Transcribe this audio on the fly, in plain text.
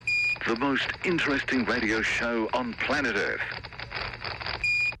The most interesting radio show on planet Earth.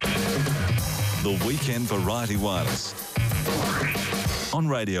 The Weekend Variety Wireless on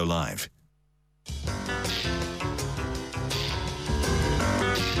Radio Live.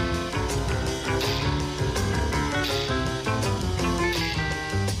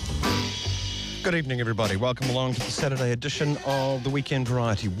 Good evening, everybody. Welcome along to the Saturday edition of the Weekend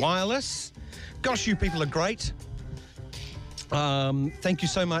Variety Wireless. Gosh, you people are great. Thank you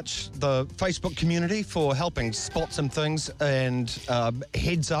so much, the Facebook community, for helping spot some things, and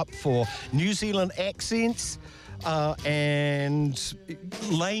heads up for New Zealand accents and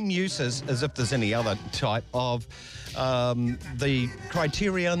lame uses, as if there's any other type of the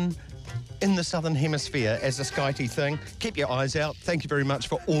criterion in the Southern Hemisphere as a Skyty thing. Keep your eyes out. Thank you very much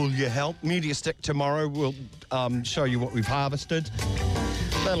for all your help. Media Stick tomorrow will show you what we've harvested.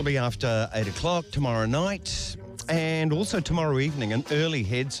 That'll be after 8 o'clock tomorrow night. And also tomorrow evening, an early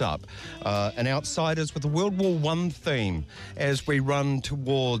heads up, an Outsiders with a World War I theme as we run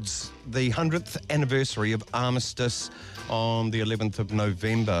towards the 100th anniversary of Armistice on the 11th of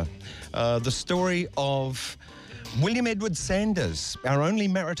November. The story of William Edward Sanders, our only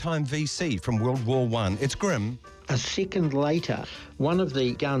maritime VC from World War I. It's grim. A second later, one of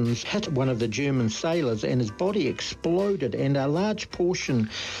the guns hit one of the German sailors and his body exploded, and a large portion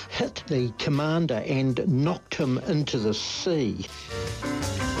hit the commander and knocked him into the sea.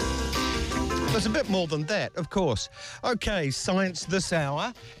 There's a bit more than that, of course. Okay, science this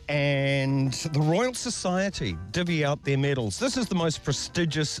hour, and the Royal Society divvy out their medals. This is the most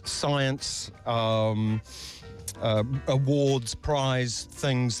prestigious science awards, prize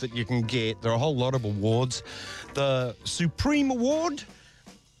things that you can get. There are a whole lot of awards. The Supreme Award,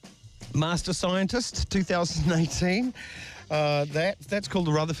 Master Scientist 2018. That's called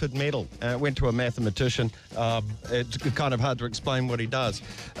the Rutherford Medal. It went to a mathematician. It's kind of hard to explain what he does.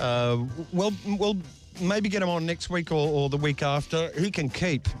 We'll maybe get him on next week or the week after. He can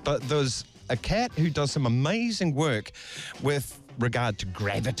keep, but there's a cat who does some amazing work with regard to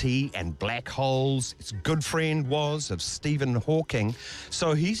gravity and black holes. It's a good friend of Stephen Hawking.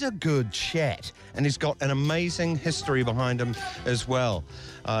 So he's a good chat, and he's got an amazing history behind him as well.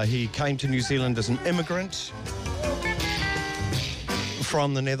 He came to New Zealand as an immigrant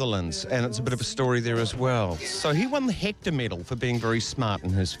from the Netherlands, and it's a bit of a story there as well. So he won the Hector Medal for being very smart in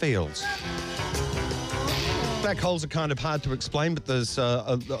his fields. Black holes are kind of hard to explain, but there's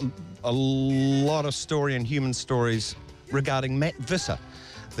a lot of story and human stories regarding Matt Visser,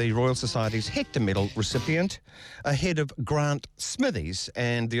 the Royal Society's Hector Medal recipient, ahead of Grant Smithies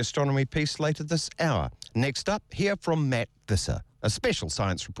and the astronomy piece later this hour. Next up, hear from Matt Visser, a special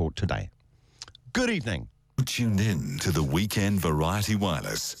science report today. Good evening. Tuned in to the Weekend Variety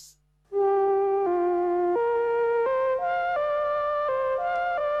Wireless.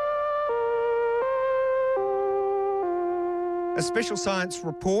 A special science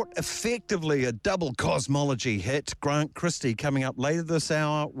report, effectively a double cosmology hit. Grant Christie coming up later this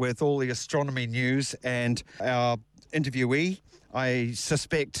hour with all the astronomy news, and our interviewee, I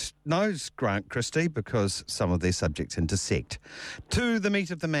suspect, knows Grant Christie because some of their subjects intersect. To the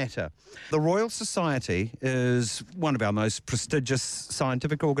meat of the matter. The Royal Society is one of our most prestigious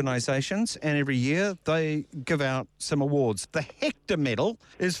scientific organisations, and every year they give out some awards. The Hector Medal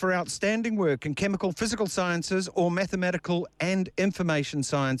is for outstanding work in chemical, physical sciences or mathematical and information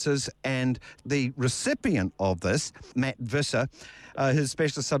sciences, and the recipient of this, Matt Visser, his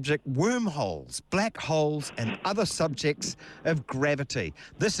specialist subject, wormholes, black holes and other subjects of gravity.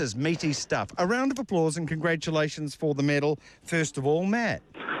 This is meaty stuff. A round of applause and congratulations for the medal. First of all, Matt.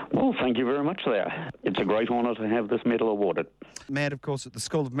 Well, thank you very much there. It's a great honour to have this medal awarded. Matt, of course, at the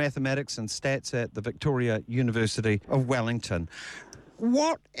School of Mathematics and Stats at the Victoria University of Wellington.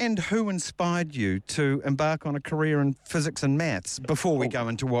 What and who inspired you to embark on a career in physics and maths before we go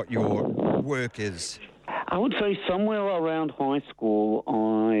into what your work is? I would say somewhere around high school,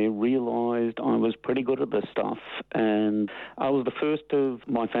 I realised I was pretty good at this stuff, and I was the first of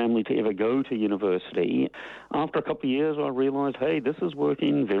my family to ever go to university. After a couple of years, I realised, hey, this is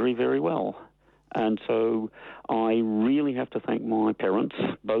working very, very well. And so I really have to thank my parents,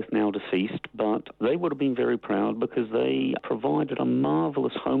 both now deceased, but they would have been very proud because they provided a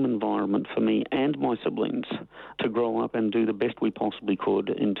marvellous home environment for me and my siblings to grow up and do the best we possibly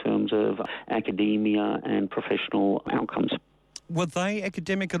could in terms of academia and professional outcomes. Were they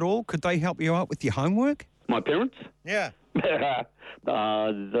academic at all? Could they help you out with your homework? My parents? Yeah.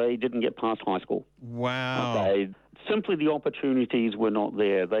 They didn't get past high school. Wow. Simply the opportunities were not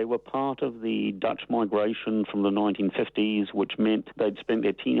there. They were part of the Dutch migration from the 1950s, which meant they'd spent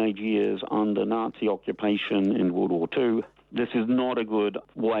their teenage years under Nazi occupation in World War II. this is not a good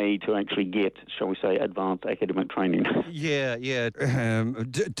way to actually get, shall we say, advanced academic training. Yeah.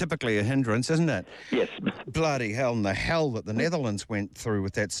 Typically a hindrance, isn't it? Yes. Bloody hell, and the hell that the Netherlands went through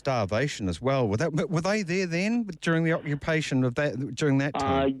with that starvation as well. Were they there then during the occupation of that during that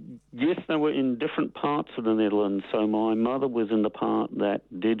time? Yes, they were in different parts of the Netherlands. So my mother was in the part that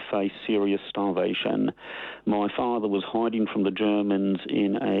did face serious starvation. My father was hiding from the Germans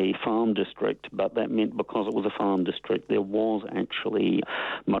in a farm district, but that meant because it was a farm district, there was actually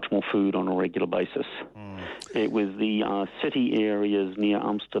much more food on a regular basis. It was the city areas near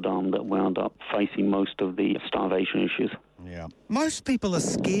Amsterdam that wound up facing most of the starvation issues. Yeah. Most people are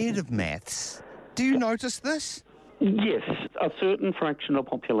scared of maths. Do you notice this? Yes, a certain fraction of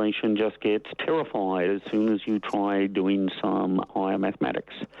the population just gets terrified as soon as you try doing some higher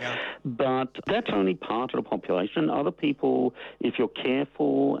mathematics. Yeah. But that's only part of the population. Other people, if you're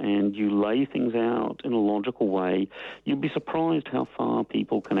careful and you lay things out in a logical way, you'd be surprised how far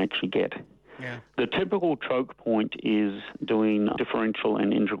people can actually get. Yeah. The typical choke point is doing differential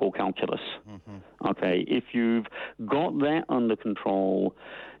and integral calculus. Okay, if you've got that under control,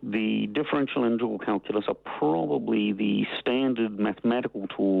 the differential and integral calculus are probably the standard mathematical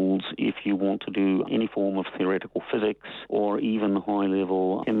tools if you want to do any form of theoretical physics or even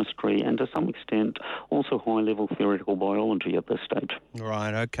high-level chemistry and to some extent also high-level theoretical biology at this stage.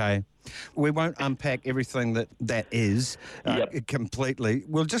 Right, okay. We won't unpack everything that is completely.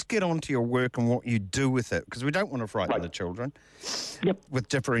 We'll just get on to your work and what you do with it, because we don't want to frighten the children with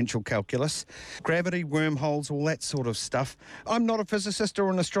differential calculus, gravity, wormholes, all that sort of stuff. I'm not a physicist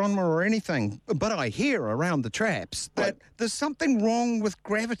or an astronomer or anything, but I hear around the traps that there's something wrong with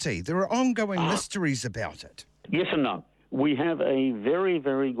gravity. There are ongoing mysteries about it. Yes and no. We have a very,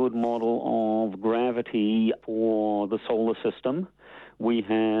 very good model of gravity for the solar system. We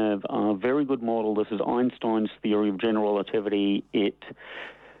have a very good model. This is Einstein's theory of general relativity. It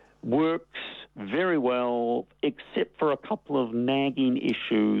works very well, except for a couple of nagging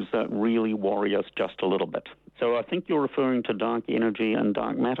issues that really worry us just a little bit. So I think you're referring to dark energy and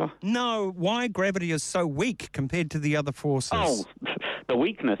dark matter? No, why gravity is so weak compared to the other forces? Oh, the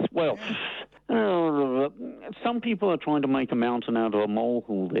weakness. Well, some people are trying to make a mountain out of a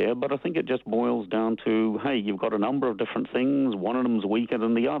molehill there, but I think it just boils down to, hey, you've got a number of different things. One of them's weaker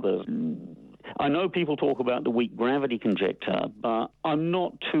than the other. I know people talk about the weak gravity conjecture, but I'm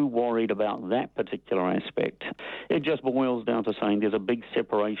not too worried about that particular aspect. It just boils down to saying there's a big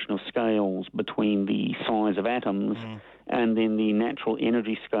separation of scales between the size of atoms and then the natural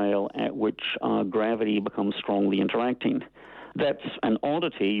energy scale at which gravity becomes strongly interacting. That's an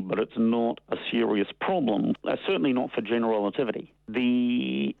oddity, but it's not a serious problem, certainly not for general relativity.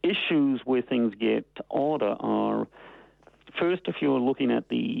 The issues where things get odder are, first, if you're looking at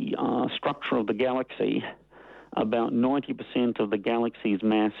the structure of the galaxy, about 90% of the galaxy's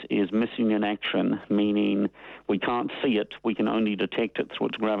mass is missing in action, meaning we can't see it, we can only detect it through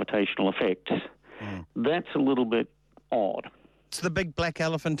its gravitational effects. That's a little bit odd. It's the big black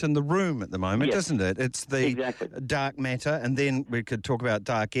elephant in the room at the moment, isn't it? It's the dark matter, and then we could talk about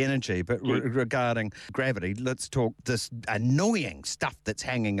dark energy. But regarding gravity, let's talk this annoying stuff that's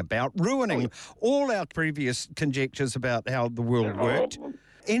hanging about, ruining all our previous conjectures about how the world worked.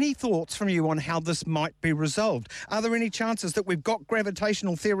 Any thoughts from you on how this might be resolved? Are there any chances that we've got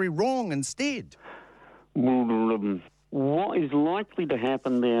gravitational theory wrong instead? What is likely to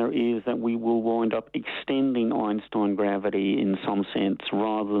happen there is that we will wind up extending Einstein gravity in some sense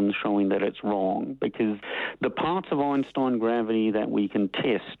rather than showing that it's wrong, because the parts of Einstein gravity that we can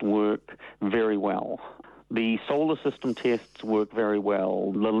test work very well. The solar system tests work very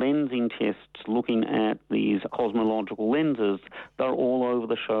well. The lensing tests, looking at these cosmological lenses, they're all over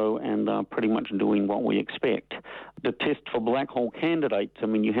the show and are pretty much doing what we expect. The test for black hole candidates, I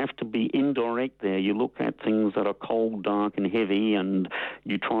mean, you have to be indirect there. You look at things that are cold, dark, and heavy, and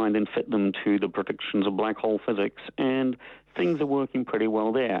you try and then fit them to the predictions of black hole physics, and things are working pretty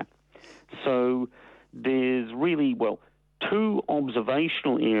well there. So there's really, two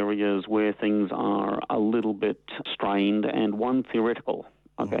observational areas where things are a little bit strained and one theoretical.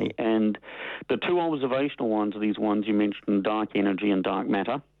 Okay, and the two observational ones are these ones you mentioned, dark energy and dark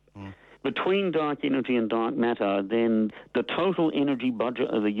matter. Between dark energy and dark matter, then the total energy budget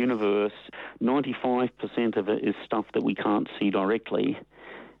of the universe, 95% of it is stuff that we can't see directly.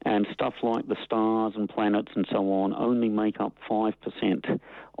 And stuff like the stars and planets and so on only make up 5%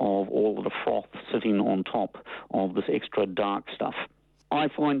 of all of the froth sitting on top of this extra dark stuff. I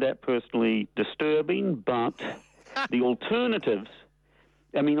find that personally disturbing, but the alternatives,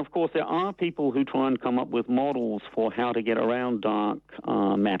 I mean, of course, there are people who try and come up with models for how to get around dark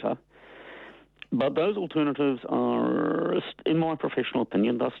matter. But those alternatives are, in my professional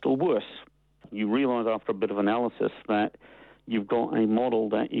opinion, they're still worse. You realize after a bit of analysis that you've got a model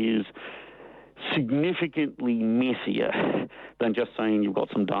that is significantly messier than just saying you've got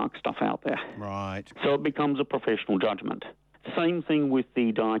some dark stuff out there. Right. So it becomes a professional judgment. Same thing with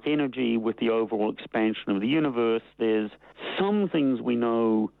the dark energy, with the overall expansion of the universe. There's some things we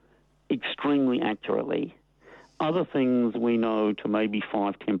know extremely accurately. Other things we know to maybe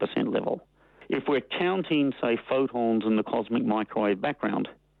 5-10% level. If we're counting, say, photons in the cosmic microwave background,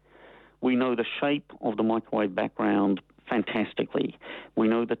 we know the shape of the microwave background fantastically. We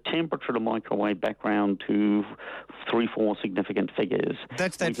know the temperature of the microwave background to 3-4 significant figures.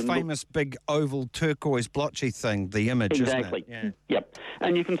 That's that famous big oval turquoise blotchy thing, the image, exactly. Isn't it? Yeah. Yep.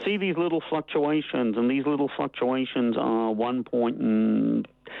 And you can see these little fluctuations, and these little fluctuations are 1 point in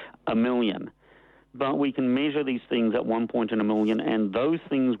a million. But we can measure these things at 1 point in a million, and those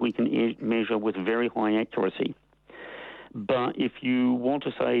things we can measure with very high accuracy. But if you want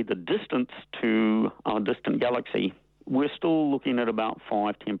to say the distance to our distant galaxy, we're still looking at about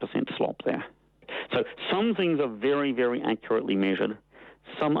 5-10% slop there. So some things are very, very accurately measured.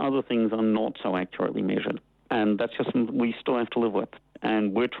 Some other things are not so accurately measured. And that's just something we still have to live with.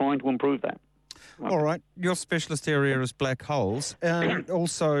 And we're trying to improve that. All right. Your specialist area is black holes.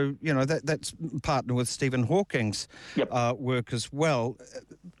 Also, you know, that's partnered with Stephen Hawking's work as well.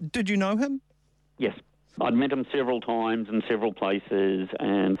 Did you know him? Yes. I'd met him several times in several places,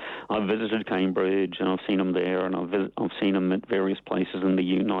 and I've visited Cambridge, and I've seen him there, and I've seen him at various places in the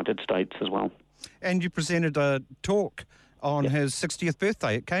United States as well. And you presented a talk on his 60th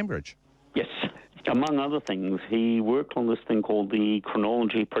birthday at Cambridge. Yes. Among other things, he worked on this thing called the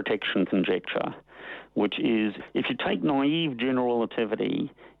chronology protection conjecture, which is, if you take naive general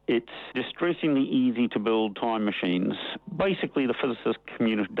relativity, it's distressingly easy to build time machines. Basically, the physicist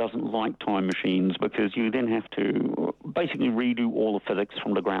community doesn't like time machines because you then have to basically redo all the physics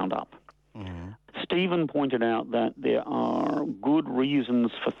from the ground up. Mm-hmm. Stephen pointed out that there are good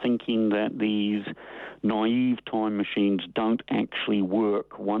reasons for thinking that these naive time machines don't actually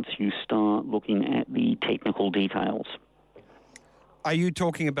work once you start looking at the technical details. Are you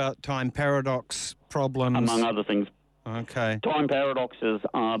talking about time paradox problems? Among other things. Okay. Time paradoxes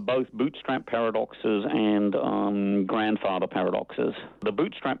are both bootstrap paradoxes and grandfather paradoxes. The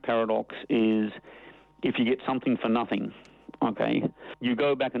bootstrap paradox is if you get something for nothing. Okay, you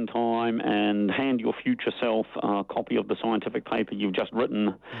go back in time and hand your future self a copy of the scientific paper you've just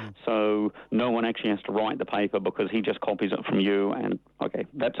written, so no one actually has to write the paper because he just copies it from you, and, okay,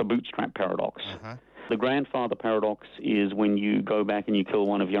 that's a bootstrap paradox. Uh-huh. The grandfather paradox is when you go back and you kill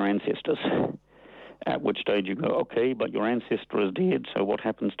one of your ancestors, at which stage you go, okay, but your ancestor is dead, so what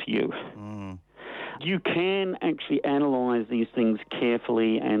happens to you? You can actually analyze these things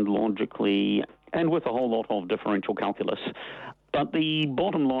carefully and logically and with a whole lot of differential calculus. But the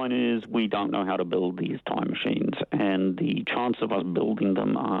bottom line is we don't know how to build these time machines, and the chance of us building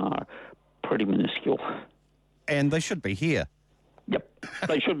them are pretty minuscule. And they should be here. Yep,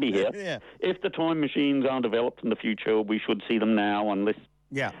 they should be here. Yeah. If the time machines are developed in the future, we should see them now unless...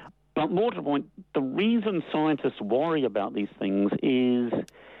 Yeah. But more to the point, the reason scientists worry about these things is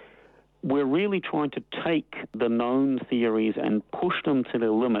we're really trying to take the known theories and push them to their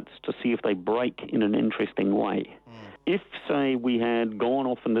limits to see if they break in an interesting way. If, say, we had gone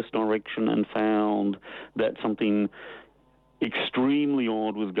off in this direction and found that something extremely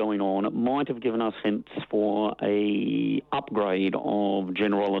odd was going on, it might have given us hints for a upgrade of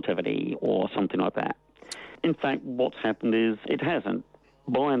general relativity or something like that. In fact, what's happened is it hasn't.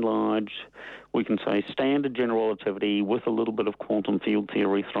 By and large, we can say standard general relativity with a little bit of quantum field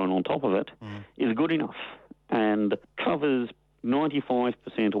theory thrown on top of it is good enough and covers 95%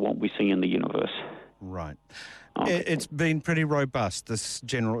 of what we see in the universe. Right. Okay. It's been pretty robust, this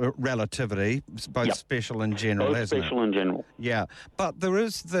general relativity, both special and general, hasn't it? Both special and general. Yeah. But there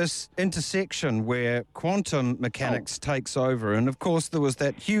is this intersection where quantum mechanics takes over. And, of course, there was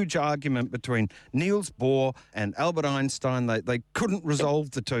that huge argument between Niels Bohr and Albert Einstein. They couldn't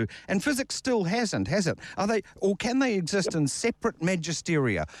resolve the two. And physics still hasn't, has it? Are they, or can they exist in separate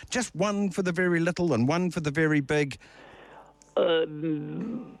magisteria? Just one for the very little and one for the very big?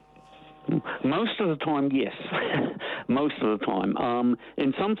 Most of the time, yes. Most of the time.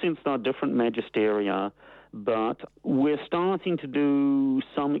 In some sense, there are different magisteria, but we're starting to do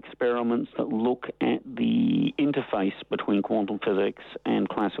some experiments that look at the interface between quantum physics and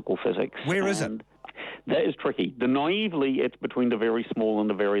classical physics. Where is it? That is tricky. Naively, it's between the very small and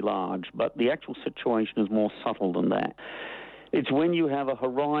the very large, but the actual situation is more subtle than that. It's when you have a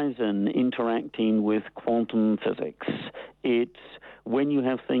horizon interacting with quantum physics. It's when you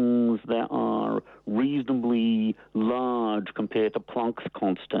have things that are reasonably large compared to Planck's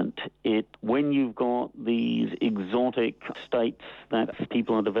constant, when you've got these exotic states that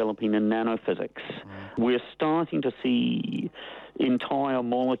people are developing in nanophysics, we're starting to see entire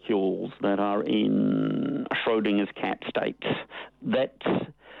molecules that are in Schrodinger's cat states. That's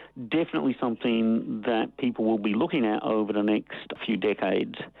definitely something that people will be looking at over the next few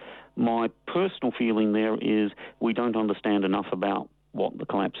decades. My personal feeling there is we don't understand enough about what the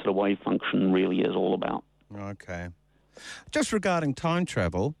collapse of the wave function really is all about. Okay. Just regarding time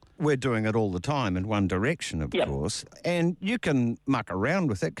travel, we're doing it all the time in one direction, of course, and you can muck around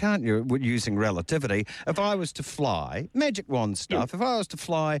with it, can't you, using relativity? If I was to fly, magic wand stuff, if I was to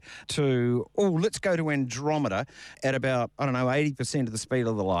fly to, let's go to Andromeda at about, 80% of the speed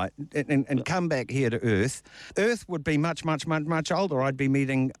of the light and come back here to Earth, Earth would be much, much, much, much older. I'd be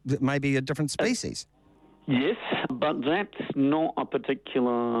meeting maybe a different species. Yes, but that's not a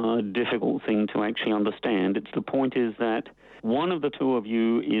particular difficult thing to actually understand. The point is that one of the two of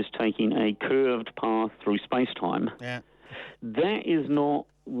you is taking a curved path through space-time. Yeah. That is not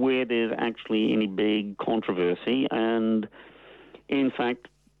where there's actually any big controversy, and in fact,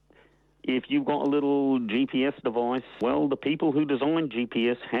 if you've got a little GPS device, well, the people who designed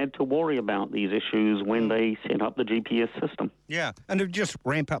GPS had to worry about these issues when they set up the GPS system. Yeah, and if you just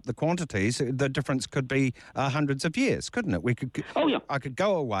ramp up the quantities, the difference could be hundreds of years, couldn't it? I could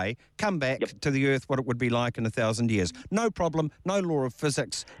go away, come back to the Earth, what it would be like in 1,000 years. No problem, no law of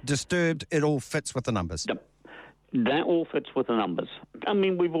physics disturbed, it all fits with the numbers. Yep. That all fits with the numbers. I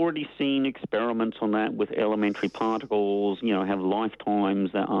mean, we've already seen experiments on that with elementary particles, have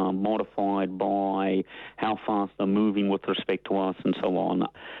lifetimes that are modified by how fast they're moving with respect to us and so on.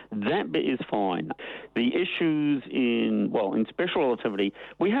 That bit is fine. The issues in special relativity,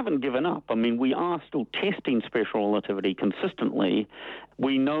 we haven't given up. I mean, we are still testing special relativity consistently.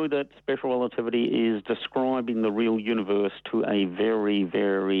 We know that special relativity is describing the real universe to a very,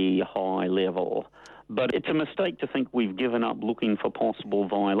 very high level. But it's a mistake to think we've given up looking for possible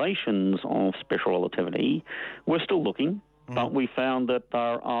violations of special relativity. We're still looking, but we found that they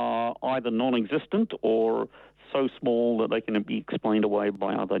are either non-existent or so small that they can be explained away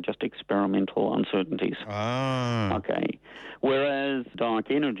by other just experimental uncertainties. Okay. Whereas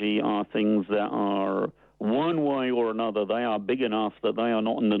dark energy are things that are one way or another, they are big enough that they are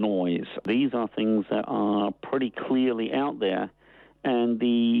not in the noise. These are things that are pretty clearly out there. And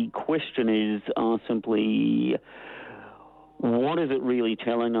the question is simply, what is it really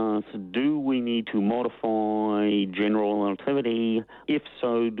telling us? Do we need to modify general relativity? If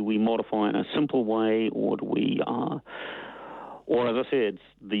so, do we modify in a simple way, or do we, or as I said,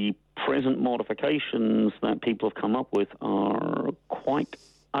 the present modifications that people have come up with are quite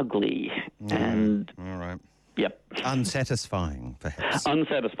ugly. And all right. Yep. Unsatisfying, perhaps.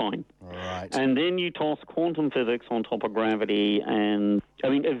 Unsatisfying. All right. And then you toss quantum physics on top of gravity, and,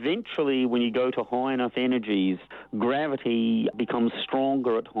 eventually when you go to high enough energies, gravity becomes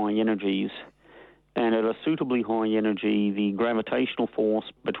stronger at high energies, and at a suitably high energy, the gravitational force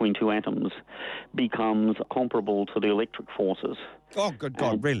between two atoms becomes comparable to the electric forces. Oh, good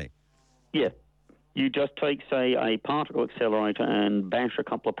God, really? Yeah. You just take, say, a particle accelerator and bash a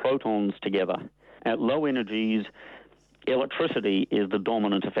couple of protons together. At low energies, electricity is the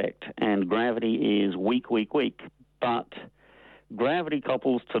dominant effect, and gravity is weak, weak, weak. But gravity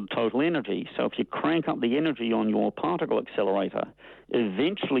couples to total energy. So if you crank up the energy on your particle accelerator,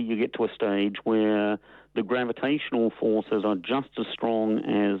 eventually you get to a stage where the gravitational forces are just as strong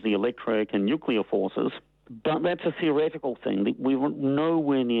as the electric and nuclear forces. But that's a theoretical thing. We were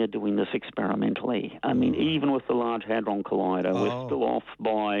nowhere near doing this experimentally. Even with the Large Hadron Collider, we're still off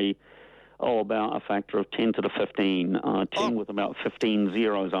by about a factor of 10 to the 15, 10 with about 15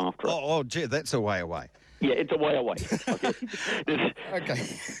 zeros after it. Gee, that's a way away. Yeah, it's a way away.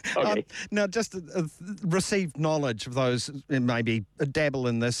 Okay. Okay. Now, just received knowledge of those who maybe dabble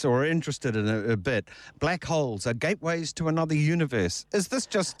in this or are interested in it a bit. Black holes are gateways to another universe. Is this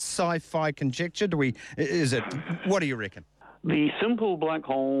just sci-fi conjecture? What do you reckon? The simple black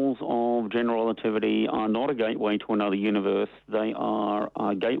holes of general relativity are not a gateway to another universe. They are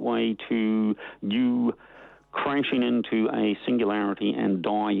a gateway to you crashing into a singularity and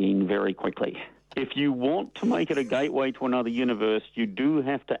dying very quickly. If you want to make it a gateway to another universe, you do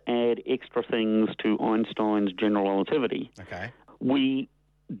have to add extra things to Einstein's general relativity. Okay. We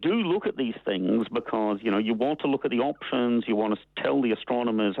do look at these things because, you want to look at the options. You want to tell the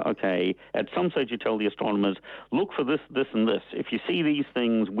astronomers, okay, at some stage you tell the astronomers, look for this, this, and this. If you see these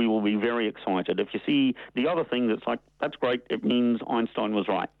things, we will be very excited. If you see the other thing, that's like, that's great. It means Einstein was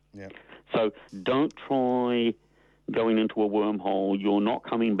right. Yeah. So don't try going into a wormhole, you're not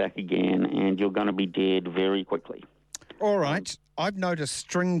coming back again, and you're going to be dead very quickly. All right. I've noticed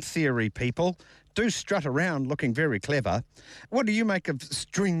string theory people do strut around looking very clever. What do you make of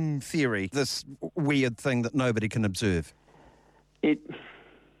string theory, this weird thing that nobody can observe?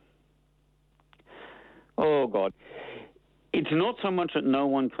 Oh, God. It's not so much that no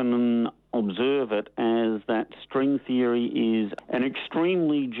one can observe it as that string theory is an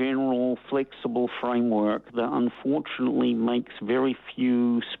extremely general, flexible framework that unfortunately makes very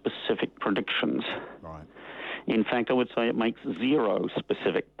few specific predictions. Right. In fact, I would say it makes 0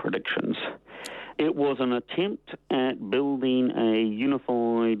 specific predictions. It was an attempt at building a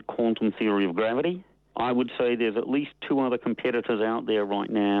unified quantum theory of gravity. I would say there's at least 2 other competitors out there right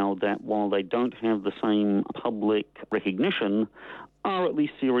now that, while they don't have the same public recognition, are at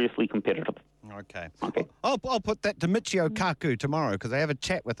least seriously competitive. Okay. I'll put that to Michio Kaku tomorrow because I have a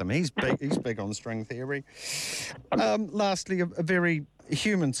chat with him. He's big on string theory. Lastly, a very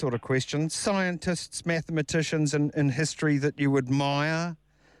human sort of question. Scientists, mathematicians in history that you admire,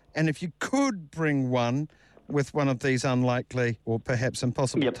 and if you could bring one with one of these unlikely or perhaps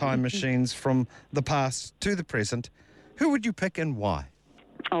impossible time machines from the past to the present, who would you pick and why?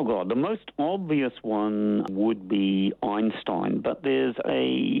 Oh, God, the most obvious one would be Einstein, but there's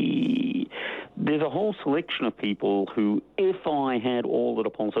a whole selection of people who, if I had all of the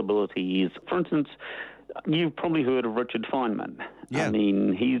possibilities, for instance, you've probably heard of Richard Feynman. Yeah.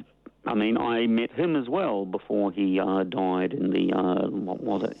 I met him as well before he died in the,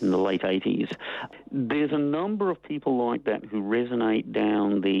 in the late 80s. There's a number of people like that who resonate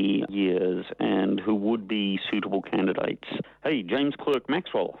down the years and who would be suitable candidates. Hey, James Clerk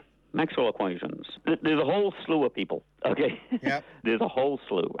Maxwell equations. There's a whole slew of people, okay? Yep. There's a whole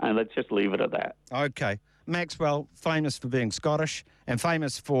slew, and let's just leave it at that. Okay. Maxwell, famous for being Scottish and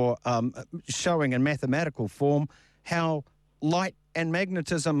famous for showing in mathematical form how light and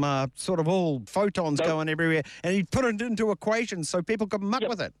magnetism are sort of all photons going everywhere, and he put it into equations so people could muck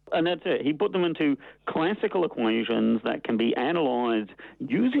with it. And that's it. He put them into classical equations that can be analyzed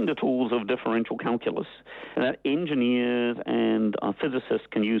using the tools of differential calculus that engineers and physicists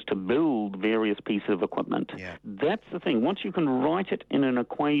can use to build various pieces of equipment. Yeah. That's the thing. Once you can write it in an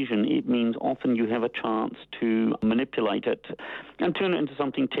equation, it means often you have a chance to manipulate it and turn it into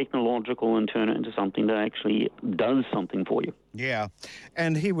something technological and turn it into something that actually does something for you. Yeah,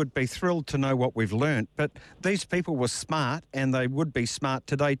 and he would be thrilled to know what we've learnt. But these people were smart, and they would be smart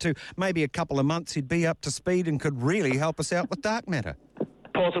today too. Maybe a couple of months he'd be up to speed and could really help us out with dark matter.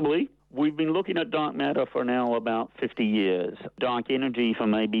 Possibly. We've been looking at dark matter for now about 50 years, dark energy for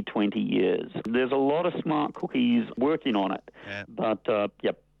maybe 20 years. There's a lot of smart cookies working on it. Yeah. But,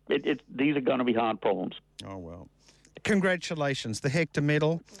 these are going to be hard problems. Oh, well. Congratulations, the Hector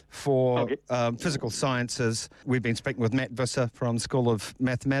Medal for Physical Sciences. We've been speaking with Matt Visser from School of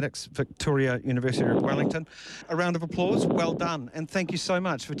Mathematics, Victoria University of Wellington. A round of applause. Well done. And thank you so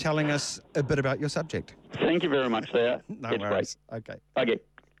much for telling us a bit about your subject. Thank you very much, there. No worries. Great. Okay.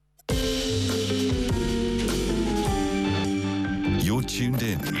 You're tuned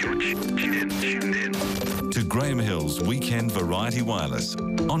in. To Graham Hill's Weekend Variety Wireless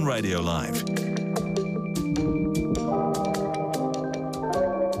on Radio Live.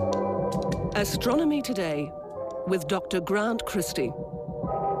 Astronomy Today with Dr. Grant Christie.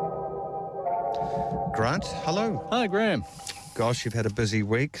 Grant, hello. Hi, Graham. Gosh, you've had a busy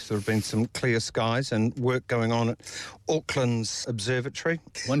week. There have been some clear skies and work going on at Auckland's observatory.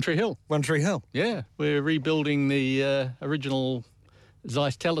 One Tree Hill. One Tree Hill. Yeah, we're rebuilding the original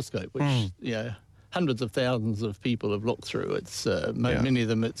Zeiss telescope, which, hundreds of thousands of people have looked through. It's many of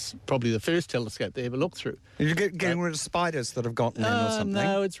them, it's probably the first telescope they ever looked through. Are you getting rid of spiders that have gotten in or something?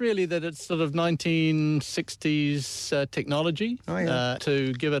 No, it's really that it's sort of 1960s technology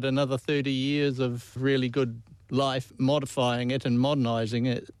to give it another 30 years of really good life, modifying it and modernising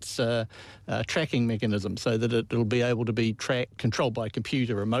its tracking mechanism so that it'll be able to be controlled by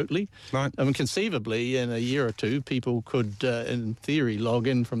computer remotely. Right. I mean, conceivably, in a year or two, people could, in theory, log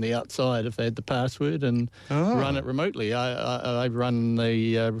in from the outside if they had the password and run it remotely. I run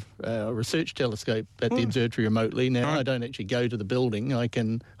the research telescope at the observatory remotely. Now, I don't actually go to the building. I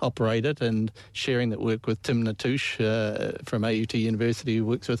can operate it, and sharing that work with Tim Natush from AUT University, who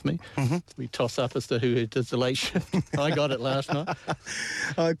works with me. Mm-hmm. We toss up as to who does the late shift. I got it last night.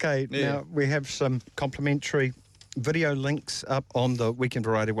 Okay, now we have some complimentary video links up on the Weekend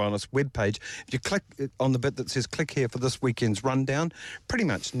Variety Wireless webpage. If you click on the bit that says click here for this weekend's rundown, pretty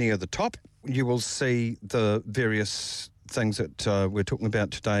much near the top, you will see the various things that we're talking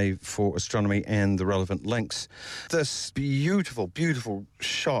about today for astronomy and the relevant links. This beautiful, beautiful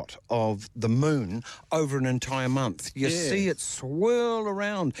shot of the moon over an entire month. You see it swirl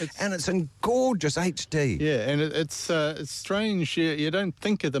around, and it's in gorgeous HD. Yeah, and it's strange. You don't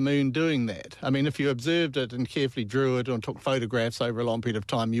think of the moon doing that. I mean, if you observed it and carefully drew it or took photographs over a long period of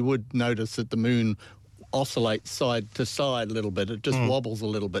time, you would notice that the moon oscillates side to side a little bit. It just wobbles a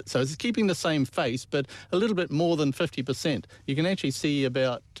little bit. So it's keeping the same face, but a little bit more than 50%. You can actually see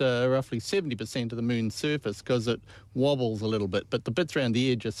about roughly 70% of the moon's surface because it wobbles a little bit. But the bits around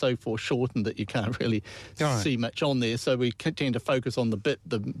the edge are so foreshortened that you can't really see much on there. So we tend to focus on the bit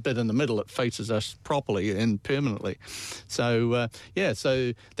in the middle that faces us properly and permanently. So,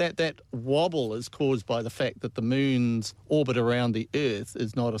 so that wobble is caused by the fact that the moon's orbit around the Earth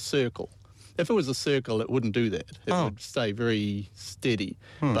is not a circle. If it was a circle, it wouldn't do that. It would stay very steady.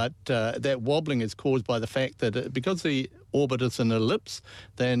 But that wobbling is caused by the fact that because the orbit is an ellipse,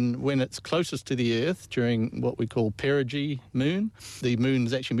 then when it's closest to the Earth during what we call perigee moon, the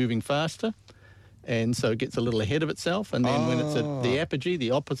moon's actually moving faster. And so it gets a little ahead of itself. And then when it's at the apogee,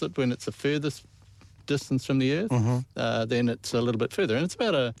 the opposite, when it's the furthest distance from the Earth, then it's a little bit further. And it's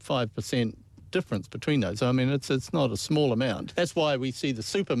about a 5% difference between those. I mean, it's not a small amount. That's why we see the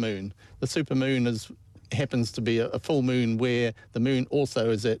supermoon. The supermoon happens to be a full moon where the moon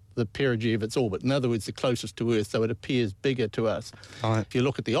also is at the perigee of its orbit. In other words, the closest to Earth, so it appears bigger to us. Right. If you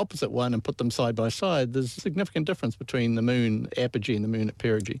look at the opposite one and put them side by side, there's a significant difference between the moon apogee and the moon at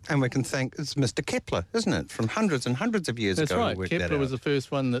perigee. And we can thank, it's Mr. Kepler, isn't it? From hundreds and hundreds of years ago. That's right. Kepler was the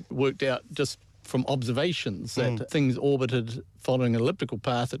first one that worked out just from observations that things orbited following an elliptical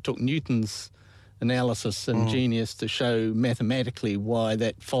path. It took Newton's analysis and genius to show mathematically why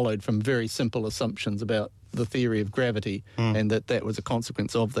that followed from very simple assumptions about the theory of gravity and that was a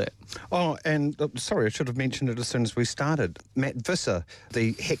consequence of that. Oh, and sorry, I should have mentioned it as soon as we started. Matt Visser,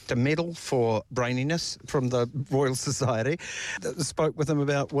 the Hector Medal for braininess from the Royal Society, spoke with him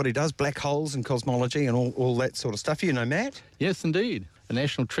about what he does, black holes and cosmology and all that sort of stuff. You know Matt? Yes, indeed. A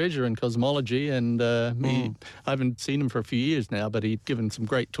national treasure in cosmology, and I haven't seen him for a few years now, but he'd given some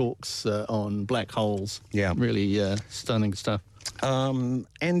great talks on black holes. Yeah. Really stunning stuff.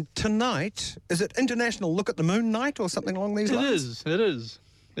 And tonight, is it International Look at the Moon Night or something along these lines? It is.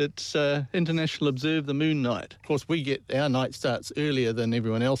 It's International Observe the Moon Night. Of course, our night starts earlier than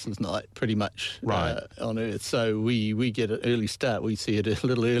everyone else's night, pretty much, on Earth. So we get an early start. We see it a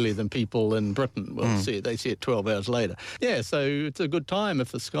little earlier than people in Britain will see it. They see it 12 hours later. Yeah, so it's a good time.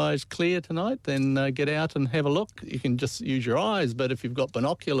 If the sky's clear tonight, then get out and have a look. You can just use your eyes, but if you've got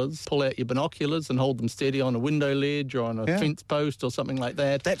binoculars, pull out your binoculars and hold them steady on a window ledge or on a fence post or something like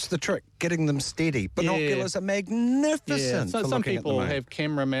that. That's the trick, getting them steady. Binoculars are magnificent. So some people have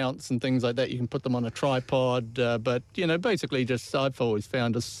camera mounts and things like that. You can put them on a tripod, but basically just I've always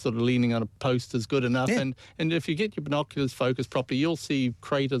found just sort of leaning on a post is good enough. And if you get your binoculars focused properly, you'll see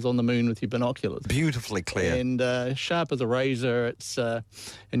craters on the moon with your binoculars. Beautifully clear. And sharp as a razor. It's and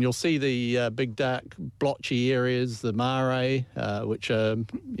you'll see the big dark blotchy areas, the mare, which are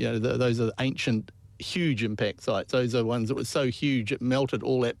those are ancient huge impact sites. Those are ones that were so huge it melted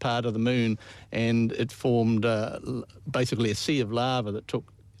all that part of the moon and it formed basically a sea of lava that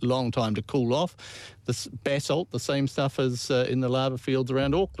took a long time to cool off. This basalt, the same stuff as in the lava fields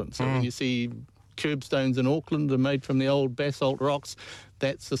around Auckland. So when you see curbstones in Auckland are made from the old basalt rocks,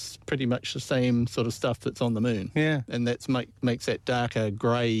 that's pretty much the same sort of stuff that's on the moon. Yeah. And that makes that darker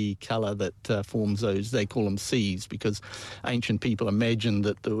grey colour that forms those, they call them seas, because ancient people imagined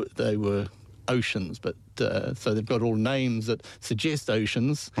that they were oceans, but so they've got all names that suggest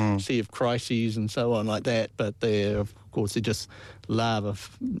oceans, Sea of Crises and so on like that, but they're just lava,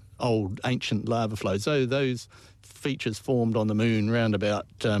 old ancient lava flows. So those features formed on the moon around about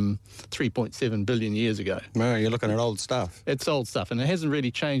 3.7 billion years ago. Well, you're looking at old stuff. It's old stuff, and it hasn't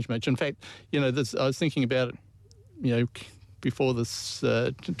really changed much. In fact, I was thinking about it, before this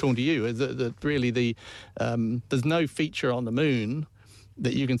talking to you, is that really there's no feature on the moon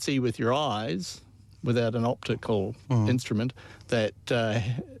that you can see with your eyes without an optical instrument that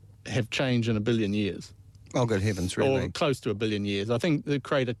have changed in a billion years. Oh, good heavens, really? Or close to a billion years. I think the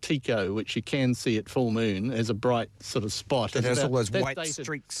crater Tycho, which you can see at full moon, is a bright sort of spot. It has all those white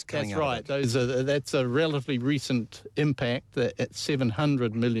streaks coming out. That's right. That's a relatively recent impact at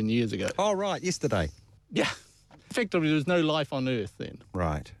 700 million years ago. Oh, right, yesterday. Yeah. Effectively, there was no life on Earth then.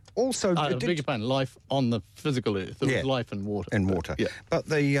 Right. also... I beg your pardon, life on the physical Earth. It was life in water. In water. Yeah. But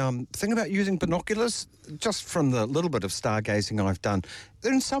the thing about using binoculars, just from the little bit of stargazing I've done,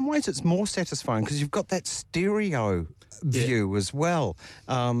 in some ways it's more satisfying because you've got that stereo view as well.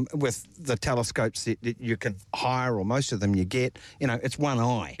 With the telescopes that you can hire, or most of them you get, it's one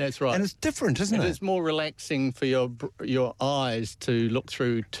eye. That's right. And it's different, isn't it? It's more relaxing for your eyes to look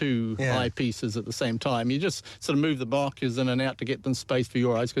through two eyepieces at the same time. You just sort of move the binoculars in and out to get them space for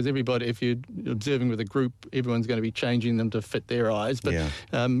your eyes, because everybody, if you're observing with a group, everyone's going to be changing them to fit their eyes. But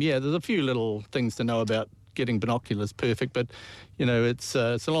there's a few little things to know about getting binoculars perfect, but it's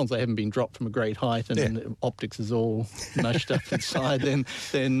so long as they haven't been dropped from a great height and the optics is all mushed up inside, then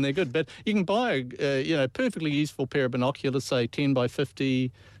they're good. But you can buy a perfectly useful pair of binoculars, say 10 by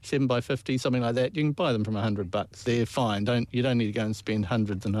 50, 7 by 50, something like that. You can buy them from $100. They're fine. You don't need to go and spend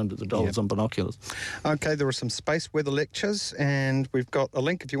hundreds and hundreds of dollars on binoculars. Okay, there are some space weather lectures, and we've got a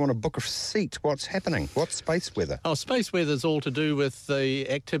link if you want to book a seat. What's happening? What's space weather? Oh, space weather is all to do with the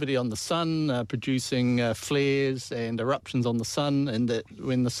activity on the sun, producing flares and eruptions on the sun, and that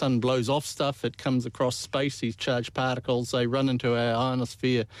when the sun blows off stuff, it comes across space, these charged particles, they run into our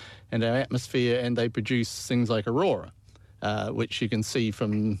ionosphere and our atmosphere, and they produce things like aurora. Which you can see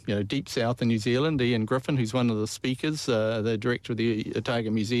from deep south in New Zealand. Ian Griffin, who's one of the speakers, the director of the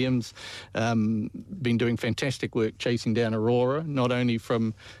Otago Museums, been doing fantastic work chasing down aurora, not only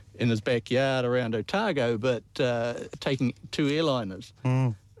from in his backyard around Otago, but taking two airliners.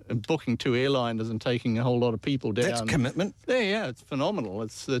 Booking two airliners and taking a whole lot of people down. That's commitment. Yeah, it's phenomenal.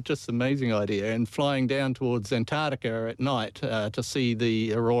 It's just an amazing idea. And flying down towards Antarctica at night to see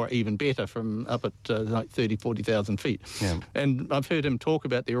the aurora even better from up at like 30,000, 40,000 feet. Yeah. And I've heard him talk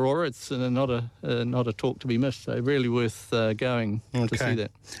about the aurora. It's not a talk to be missed. So really worth going to see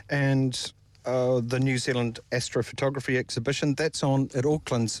that. And the New Zealand Astrophotography Exhibition, that's on at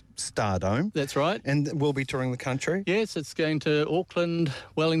Auckland's Stardome. That's right. And we'll be touring the country? Yes, it's going to Auckland,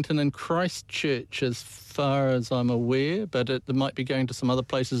 Wellington and Christchurch as far as I'm aware, but it might be going to some other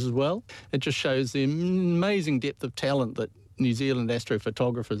places as well. It just shows the amazing depth of talent that New Zealand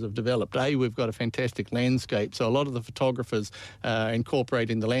astrophotographers have developed. We've got a fantastic landscape, so a lot of the photographers are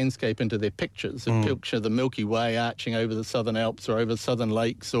incorporating the landscape into their pictures. And picture the Milky Way arching over the Southern Alps or over southern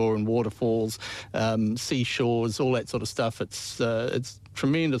lakes or in waterfalls, seashores, all that sort of stuff. It's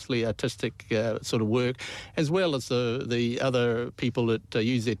tremendously artistic sort of work, as well as the other people that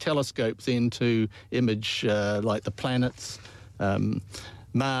use their telescopes then to image like the planets.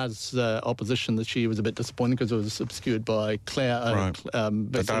 Mars' opposition this year was a bit disappointing because it was obscured by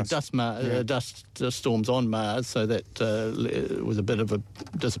dust storms on Mars, so that was a bit of a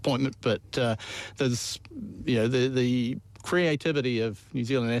disappointment. But there's, the creativity of New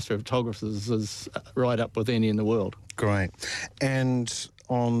Zealand astrophotographers is right up with any in the world. Great. And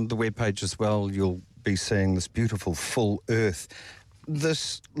on the webpage as well, you'll be seeing this beautiful full Earth.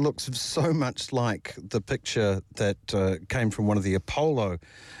 This looks so much like the picture that came from one of the Apollo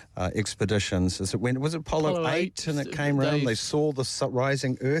expeditions. Was it Apollo 8 and it came around, they saw the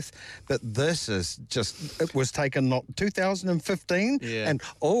rising Earth? But this is it was taken 2015? Yeah. And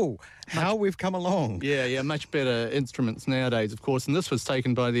how we've come along. Yeah, much better instruments nowadays, of course. And this was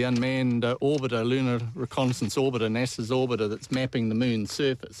taken by the unmanned orbiter, Lunar Reconnaissance Orbiter, NASA's orbiter that's mapping the moon's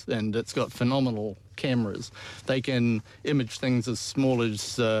surface. And it's got phenomenal cameras. They can image things as small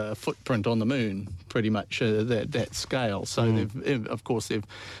as a footprint on the moon, pretty much that scale. So they've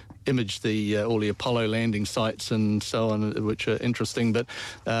imaged all the Apollo landing sites and so on, which are interesting. But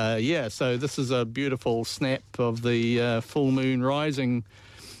so this is a beautiful snap of the full moon rising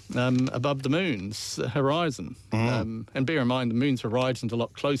above the moon's horizon. And bear in mind, the moon's horizon's a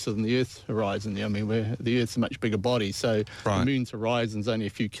lot closer than the Earth's horizon. I mean, the Earth's a much bigger body, so the moon's horizon's only a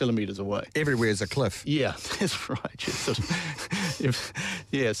few kilometres away. Everywhere's a cliff. Yeah, that's right. So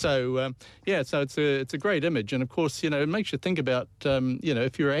it's a great image, and of course, it makes you think about,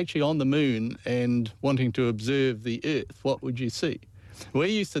 if you're actually on the moon and wanting to observe the Earth, what would you see? We're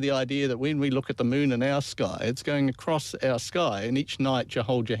used to the idea that when we look at the moon in our sky, it's going across our sky, and each night you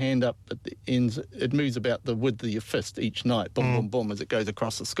hold your hand up at the ends. It moves about the width of your fist each night, boom, boom, boom, as it goes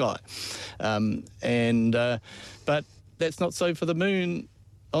across the sky. But that's not so for the moon.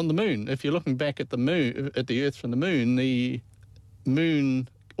 On the moon, if you're looking back at the moon, at the Earth from the moon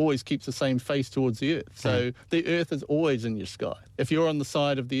always keeps the same face towards the Earth. So the Earth is always in your sky. if you're on the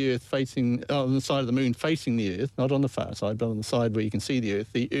side of the Earth on the side of the moon facing the Earth, not on the far side, but on the side where you can see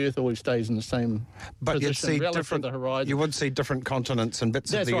the Earth always stays in the same But you'd position see relative different. to the horizon. You would see different continents and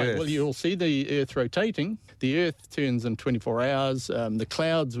bits That's of the right. Earth. Well, you'll see the Earth rotating. The Earth turns in 24 hours. The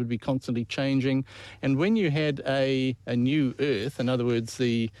clouds would be constantly changing. And when you had a new Earth, in other words,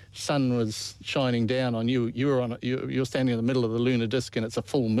 the sun was shining down on you, you're standing in the middle of the lunar disk and it's a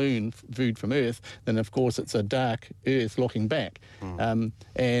full moon viewed from Earth, then of course it's a dark Earth looking back.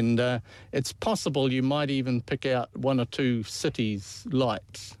 It's possible you might even pick out one or two cities'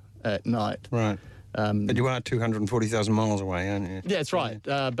 lights at night. Right. But you are 240,000 miles away, aren't you? That's right.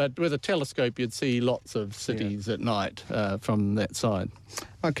 But with a telescope, you'd see lots of cities at night from that side.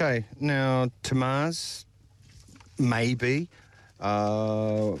 Okay, now to Mars, maybe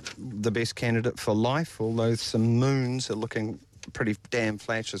the best candidate for life, although some moons are looking pretty damn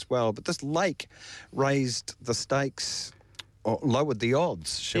flash as well. But this lake raised the stakes, or lowered the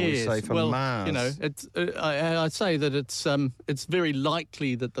odds, shall we say, for Mars. You know, I'd say that it's very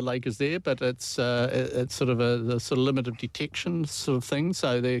likely that the lake is there, but it's sort of the sort of limit of detection sort of thing.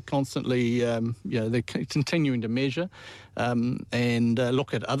 So they're constantly, they're continuing to measure and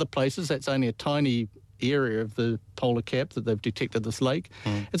look at other places. That's only a tiny area of the polar cap that they've detected this lake.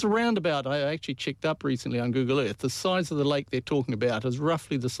 It's around about, I actually checked up recently on Google Earth, the size of the lake they're talking about is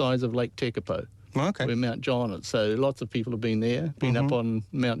roughly the size of Lake Tekapo. Okay. Where Mount John is. So lots of people have been there, been up on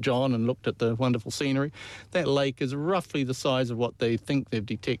Mount John and looked at the wonderful scenery. That lake is roughly the size of what they think they've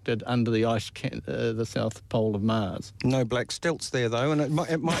detected under the ice, the south pole of Mars. No black stilts there, though, and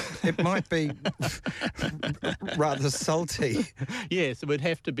it might be rather salty. Yes, it would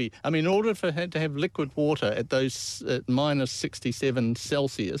have to be. I mean, in order for it to have liquid water at those minus 67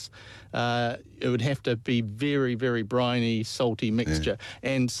 Celsius, it would have to be very, very briny, salty mixture,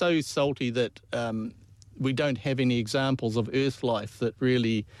 and so salty that we don't have any examples of Earth life that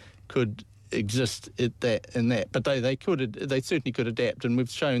really could exist in that. But they certainly could adapt, and we've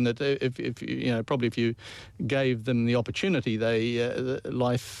shown that if you gave them the opportunity,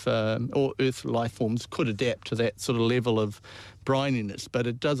 life or Earth life forms could adapt to that sort of level of brininess, but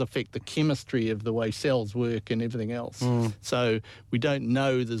it does affect the chemistry of the way cells work and everything else. So we don't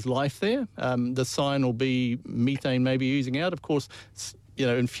know there's life there. The sign will be methane maybe oozing out. Of course,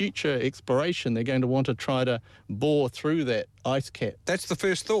 in future exploration, they're going to want to try to bore through that ice cap. That's the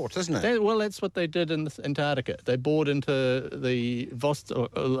first thought, isn't it? Well, that's what they did in Antarctica. They bored into the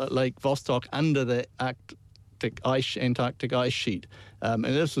Lake Vostok under the Antarctic ice sheet. And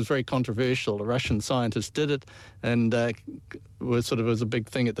this was very controversial. The Russian scientists did it, and was a big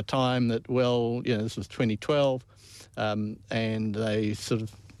thing at the time that, this was 2012, and they sort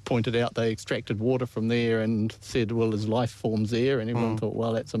of pointed out they extracted water from there and said, well, there's life forms there, and everyone thought,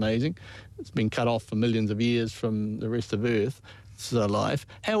 well, that's amazing. It's been cut off for millions of years from the rest of Earth. So life.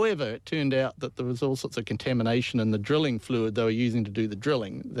 However, it turned out that there was all sorts of contamination in the drilling fluid they were using to do the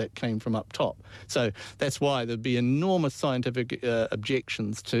drilling that came from up top. So that's why there'd be enormous scientific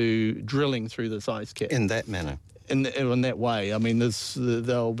objections to drilling through this ice cap. In that manner. In that way. I mean,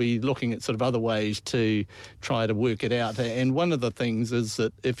 they'll be looking at sort of other ways to try to work it out. And one of the things is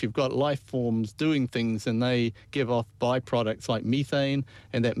that if you've got life forms doing things and they give off byproducts like methane,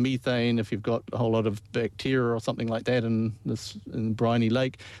 and that methane, if you've got a whole lot of bacteria or something like that in briny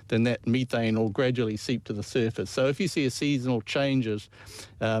lake, then that methane will gradually seep to the surface. So if you see a seasonal changes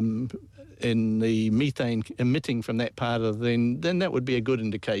in the methane emitting from that part of then that would be a good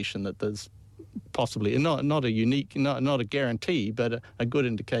indication that there's possibly not a unique, not a guarantee, but a good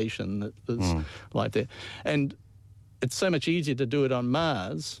indication that there's like that. And it's so much easier to do it on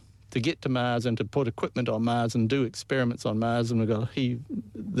Mars, to get to Mars and to put equipment on Mars and do experiments on Mars than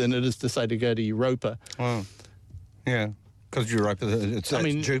it is to say to go to Europa. Wow. Yeah. Because Europa, it's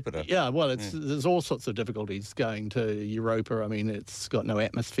Jupiter. Yeah, well, there's all sorts of difficulties going to Europa. I mean, it's got no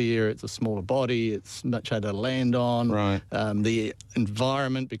atmosphere, it's a smaller body, it's much harder to land on. Right. The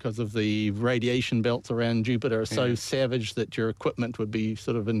environment, because of the radiation belts around Jupiter, are so savage that your equipment would be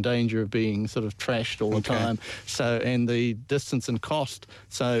sort of in danger of being sort of trashed all the time. So, and the distance and cost.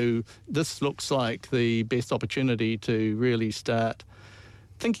 So this looks like the best opportunity to really start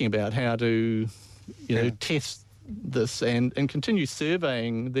thinking about how to, test this and continue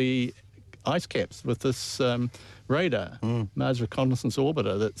surveying the ice caps with this radar, Mars Reconnaissance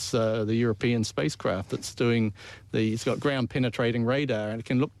Orbiter. That's the European spacecraft that's doing it's got ground penetrating radar, and it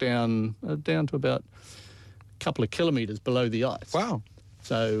can look down to about a couple of kilometres below the ice. Wow.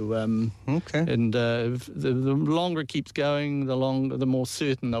 So and the longer it keeps going, the more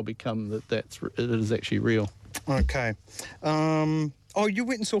certain they'll become that it is actually real. Okay. You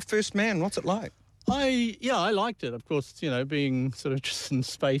went and saw First Man. What's it like? I liked it. Of course, being sort of just in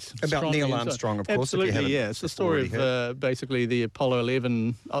space. About Neil Armstrong, of course. Absolutely, yeah. It's the story of basically the Apollo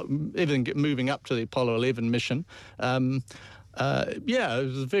 11, everything moving up to the Apollo 11 mission. It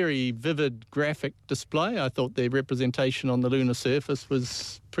was a very vivid graphic display. I thought their representation on the lunar surface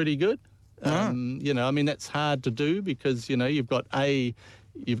was pretty good. That's hard to do because,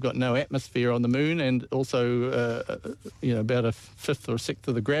 you've got no atmosphere on the moon and also, about a fifth or a sixth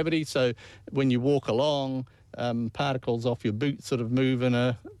of the gravity. So when you walk along, particles off your boot sort of move in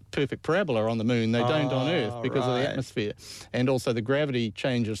a perfect parabola on the moon. They don't on Earth because of the atmosphere. And also the gravity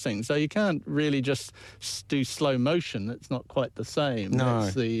changes things. So you can't really just do slow motion. It's not quite the same. No.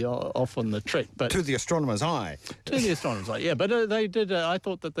 That's often the trick. But To the astronomer's eye. To the astronomer's eye, yeah. But they did, I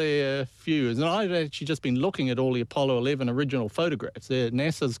thought that their views, and I've actually just been looking at all the Apollo 11 original photographs.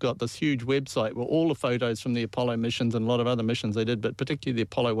 NASA's got this huge website where all the photos from the Apollo missions and a lot of other missions they did, but particularly the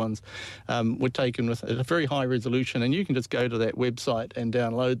Apollo ones, were taken with a very high resolution, and you can just go to that website and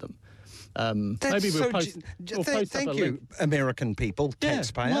download them. Maybe we'll post thank up a you, link. American people,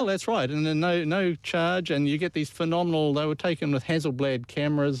 taxpayer. Well, that's right, and then no charge, and you get these phenomenal. They were taken with Hasselblad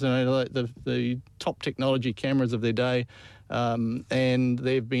cameras, like the top technology cameras of their day, and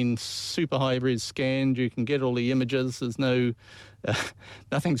they've been super high res scanned. You can get all the images. There's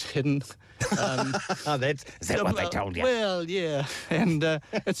nothing's hidden. Is that what they told you? Well, yeah, and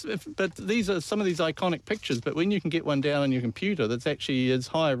but these are some of these iconic pictures. But when you can get one down on your computer, that's actually as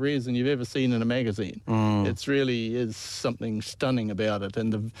high res than you've ever seen in a magazine. It's really is something stunning about it,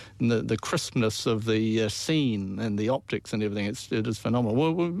 and the crispness of the scene and the optics and everything. It is phenomenal.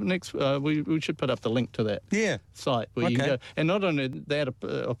 Well, next we should put up the link to that site where you can go, and not only that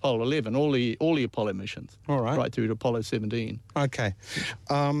Apollo 11, all the Apollo missions, right through to Apollo 17. Okay,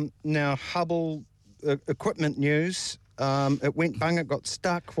 now Hubble equipment news. It went bung, it got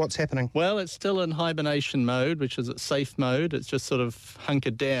stuck. What's happening? Well, it's still in hibernation mode, which is its safe mode. It's just sort of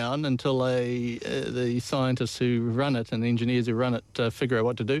hunkered down until the scientists who run it and the engineers who run it figure out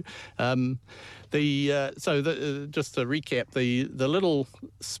what to do. Just to recap, the little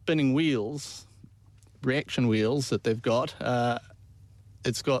spinning wheels, reaction wheels that they've got,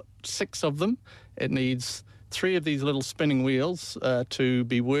 it's got 6 of them. It needs 3 of these little spinning wheels to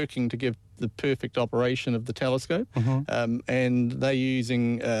be working to give the perfect operation of the telescope. And they're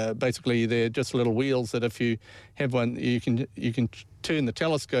using basically they're just little wheels that if you have one, you can turn the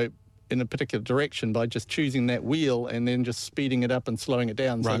telescope in a particular direction by just choosing that wheel and then just speeding it up and slowing it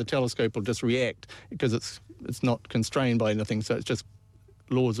down. So the telescope will just react because it's not constrained by anything. So it's just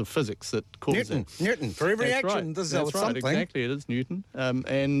laws of physics that cause Newton. For every action, there's something. Exactly, it is Newton.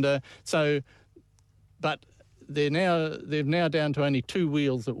 But they're now down to only 2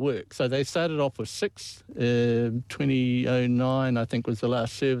 wheels that work. So they started off with 6. 2009, I think, was the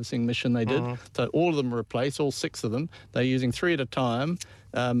last servicing mission they did. So all of them were replaced, all 6 of them. They're using 3 at a time,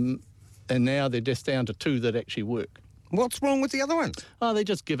 and now they're just down to 2 that actually work. What's wrong with the other ones? Oh, they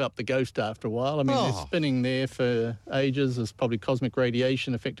just give up the ghost after a while. I mean, they're spinning there for ages. There's probably cosmic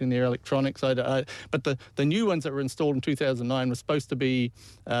radiation affecting their electronics. But the new ones that were installed in 2009 were supposed to be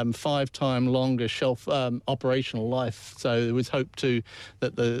 5-time longer shelf operational life. So there was hope that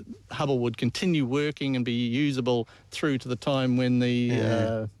the Hubble would continue working and be usable through to the time when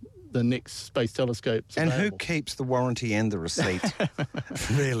the next space telescope. And who keeps the warranty and the receipt?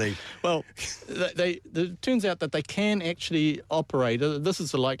 Really? Well, it turns out that they can actually operate. This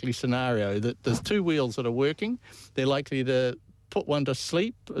is a likely scenario, that there's 2 wheels that are working. They're likely to put one to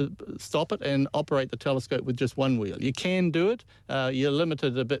sleep, stop it, and operate the telescope with just 1 wheel. You can do it. You're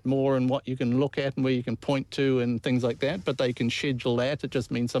limited a bit more in what you can look at and where you can point to and things like that, but they can schedule that. It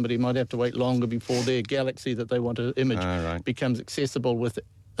just means somebody might have to wait longer before their galaxy that they want to image becomes accessible with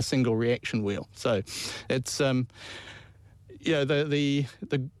a single reaction wheel. So it's the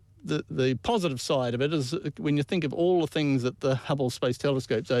positive side of it is when you think of all the things that the Hubble Space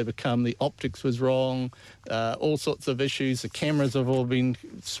Telescope's overcome. The optics was wrong, all sorts of issues. The cameras have all been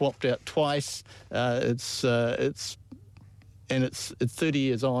swapped out twice. It's 30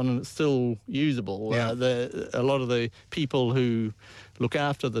 years on and it's still usable. Yeah. A lot of the people who look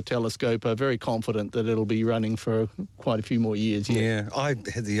after the telescope are very confident that it'll be running for quite a few more years yet. Yeah, I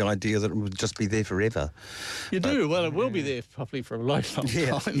had the idea that it would just be there forever. You do? Well, it will be there probably for a long time.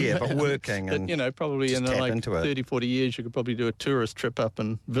 Yeah, but working but, and probably in like 30, 40 years you could probably do a tourist trip up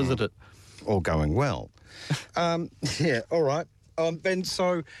and visit it. All going well. All right. And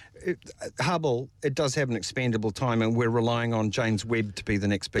so Hubble, it does have an expandable time, and we're relying on James Webb to be the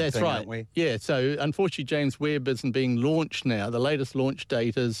next big thing, aren't we? Yeah, so unfortunately James Webb isn't being launched now. The latest launch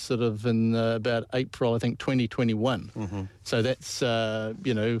date is sort of in about April, I think, 2021. Mm-hmm. So that's,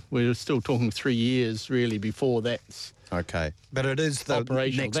 we're still talking 3 years really before that's Okay. But it is the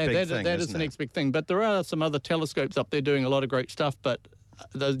operational. next big thing, That is isn't the it? next big thing. But there are some other telescopes up there doing a lot of great stuff, but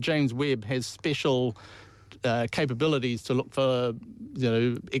the James Webb has special capabilities to look for,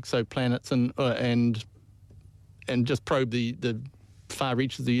 exoplanets and just probe the far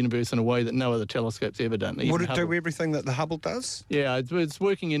reaches of the universe in a way that no other telescope's ever done. Even Would it Hubble. do everything that the Hubble does? Yeah, it's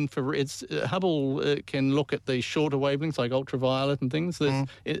working in for Hubble can look at the shorter wavelengths like ultraviolet and things.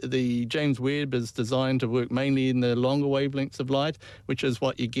 The James Webb is designed to work mainly in the longer wavelengths of light, which is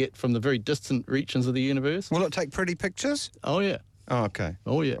what you get from the very distant reaches of the universe. Will it take pretty pictures? Oh yeah. Oh, okay.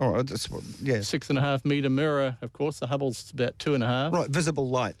 Oh yeah. All right. Yeah. 6.5 metre mirror, of course. The Hubble's about 2.5. Right, visible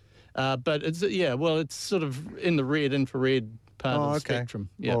light. But it's sort of in the infrared part of the spectrum.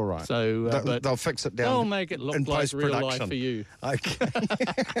 Yeah. All right. So They'll fix it down. they'll make it look in like real life post-production. for you. Okay.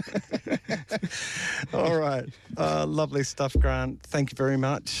 All right. Lovely stuff, Grant. Thank you very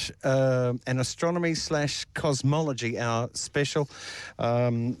much. An astronomy/cosmology hour special,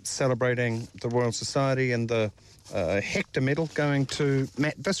 celebrating the Royal Society and the Hector Medal going to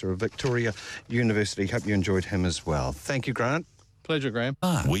Matt Visser of Victoria University. Hope you enjoyed him as well. Thank you, Grant. Pleasure, Graham.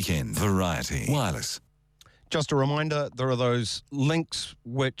 Weekend Variety Wireless. Just a reminder, there are those links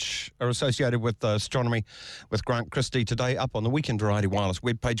which are associated with astronomy with Grant Christie today up on the Weekend Variety Wireless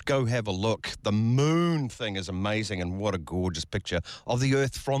webpage. Go have a look. The moon thing is amazing, and what a gorgeous picture of the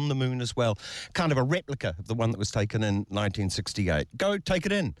Earth from the moon as well. Kind of a replica of the one that was taken in 1968. Go take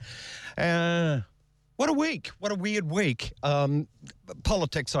it in. What a week. What a weird week.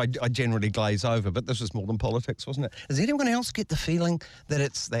 Politics I generally glaze over, but this was more than politics, wasn't it? Does anyone else get the feeling that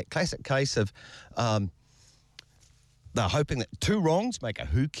it's that classic case of they're hoping that two wrongs make a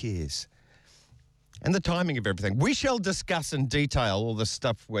who cares? And the timing of everything. We shall discuss in detail all this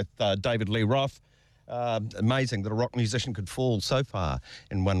stuff with David Lee Roth. Amazing that a rock musician could fall so far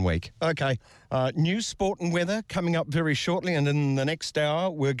in 1 week. Okay, news, sport and weather coming up very shortly, and in the next hour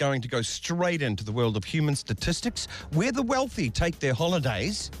we're going to go straight into the world of human statistics, where the wealthy take their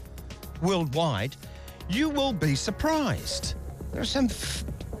holidays worldwide. You will be surprised. There are some...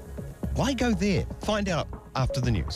 Why go there? Find out after the news.